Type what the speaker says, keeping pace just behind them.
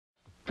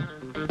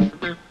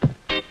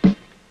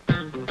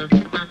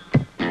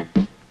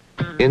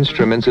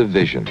Instruments of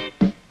vision,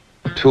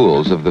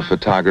 tools of the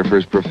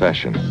photographer's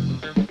profession,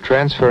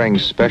 transferring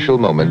special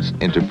moments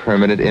into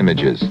permanent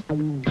images,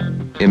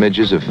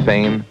 images of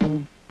fame,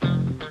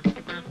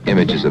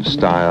 images of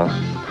style,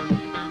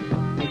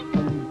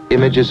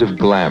 images of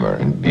glamour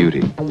and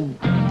beauty.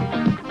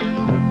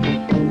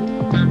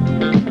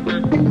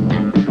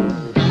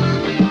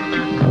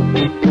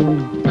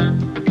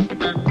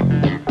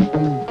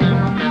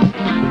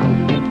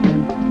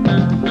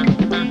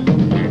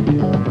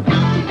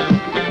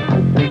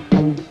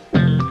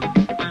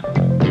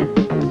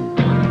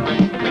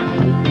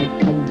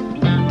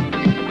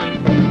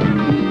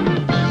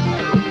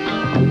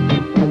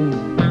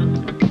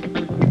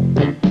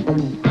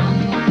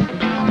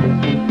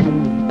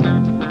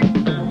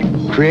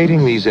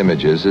 Creating these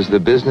images is the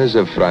business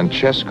of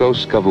Francesco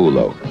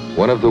Scavullo,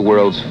 one of the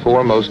world's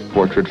foremost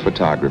portrait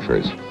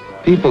photographers.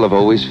 People have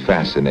always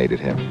fascinated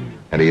him,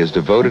 and he has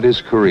devoted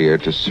his career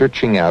to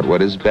searching out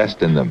what is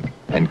best in them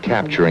and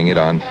capturing it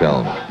on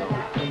film.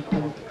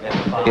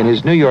 In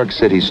his New York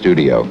City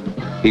studio,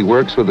 he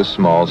works with a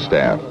small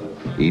staff,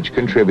 each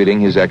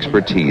contributing his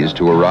expertise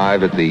to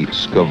arrive at the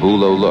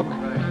Scavullo look.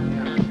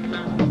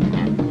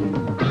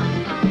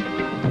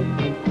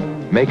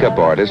 Makeup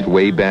artist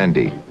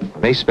Bandy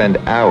may spend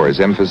hours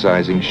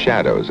emphasizing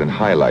shadows and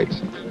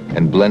highlights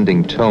and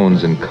blending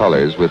tones and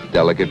colors with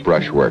delicate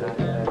brushwork.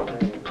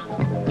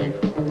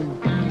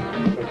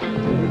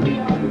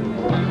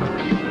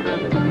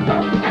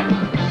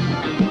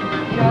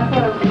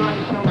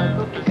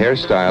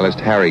 Hairstylist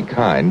Harry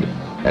Kind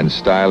and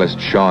stylist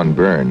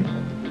Byrnes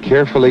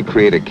carefully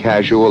create a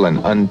casual and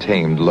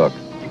untamed look.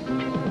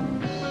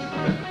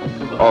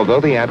 Although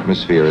the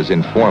atmosphere is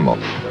informal,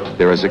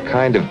 there is a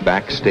kind of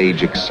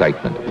backstage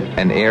excitement,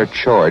 an air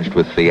charged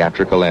with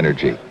theatrical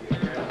energy.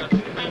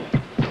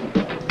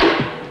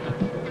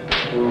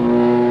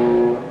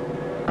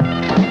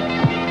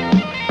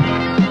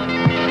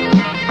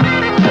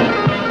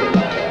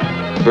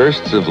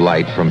 Bursts of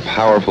light from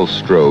powerful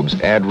strobes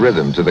add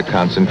rhythm to the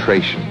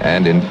concentration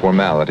and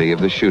informality of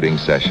the shooting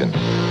session.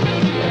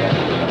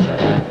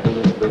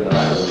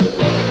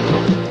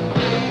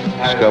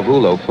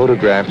 Scavullo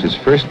photographed his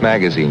first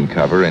magazine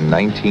cover in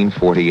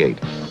 1948.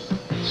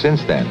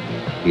 Since then,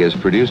 he has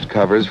produced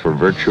covers for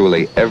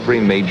virtually every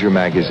major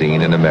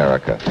magazine in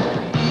America.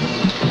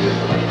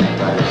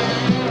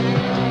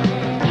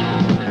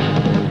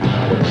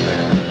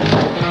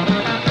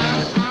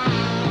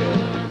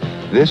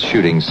 This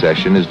shooting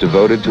session is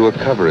devoted to a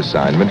cover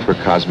assignment for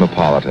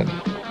Cosmopolitan,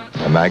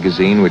 a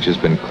magazine which has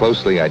been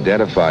closely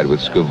identified with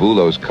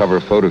Scavullo's cover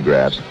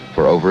photographs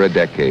for over a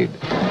decade.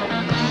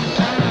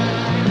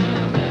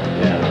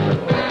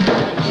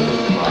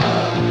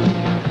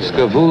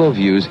 Scavullo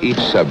views each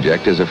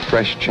subject as a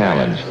fresh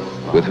challenge,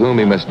 with whom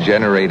he must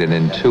generate an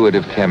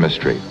intuitive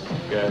chemistry.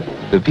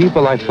 The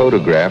people I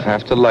photograph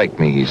have to like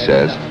me, he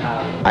says.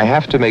 I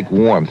have to make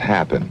warmth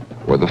happen,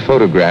 or the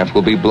photograph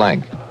will be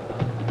blank.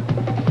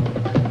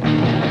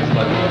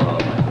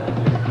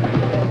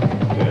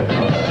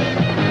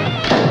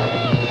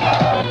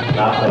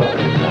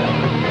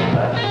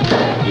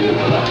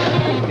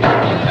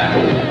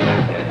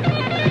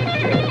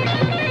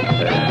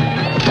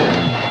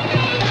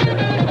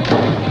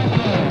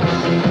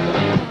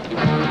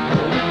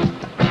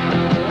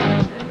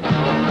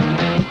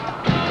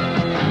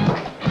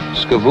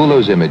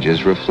 Scavullo's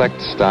images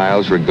reflect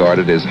styles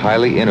regarded as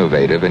highly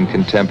innovative and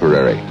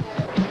contemporary.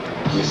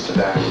 Mr.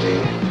 Bandy.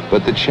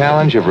 But the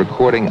challenge of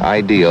recording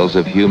ideals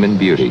of human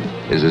beauty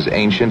is as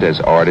ancient as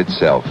art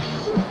itself.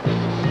 Just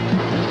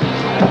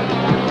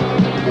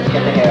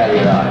get the hair out of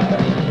your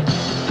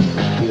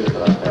eye.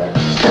 Beautiful like that.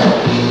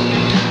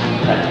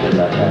 That's good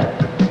like that.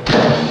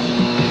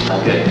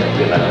 That's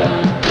good like that.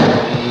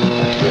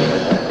 That's good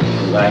like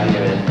that. Right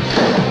here is.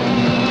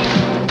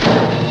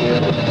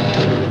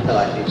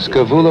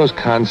 Scavullo's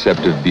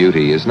concept of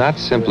beauty is not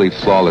simply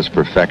flawless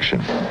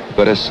perfection,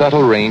 but a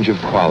subtle range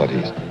of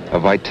qualities, a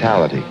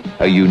vitality,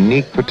 a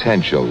unique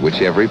potential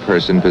which every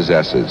person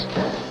possesses.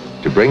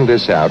 To bring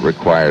this out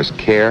requires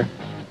care,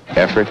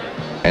 effort,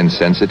 and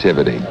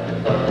sensitivity.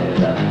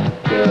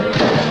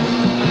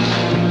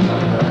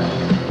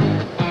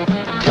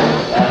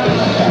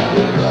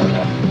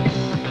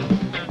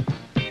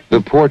 The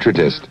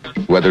portraitist,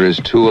 whether his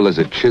tool is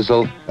a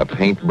chisel, a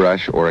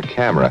paintbrush, or a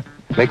camera,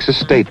 makes a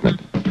statement,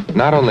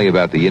 not only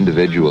about the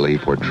individual he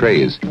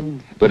portrays,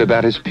 but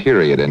about his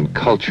period and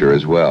culture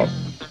as well.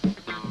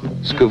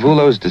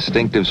 Scavullo's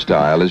distinctive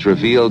style is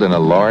revealed in a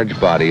large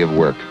body of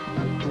work,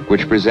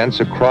 which presents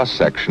a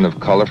cross-section of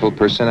colorful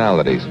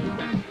personalities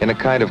in a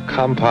kind of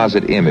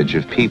composite image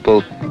of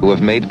people who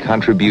have made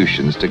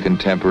contributions to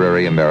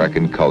contemporary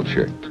American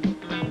culture.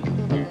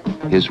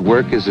 His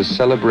work is a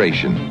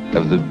celebration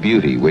of the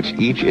beauty which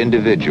each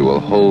individual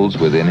holds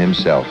within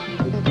himself.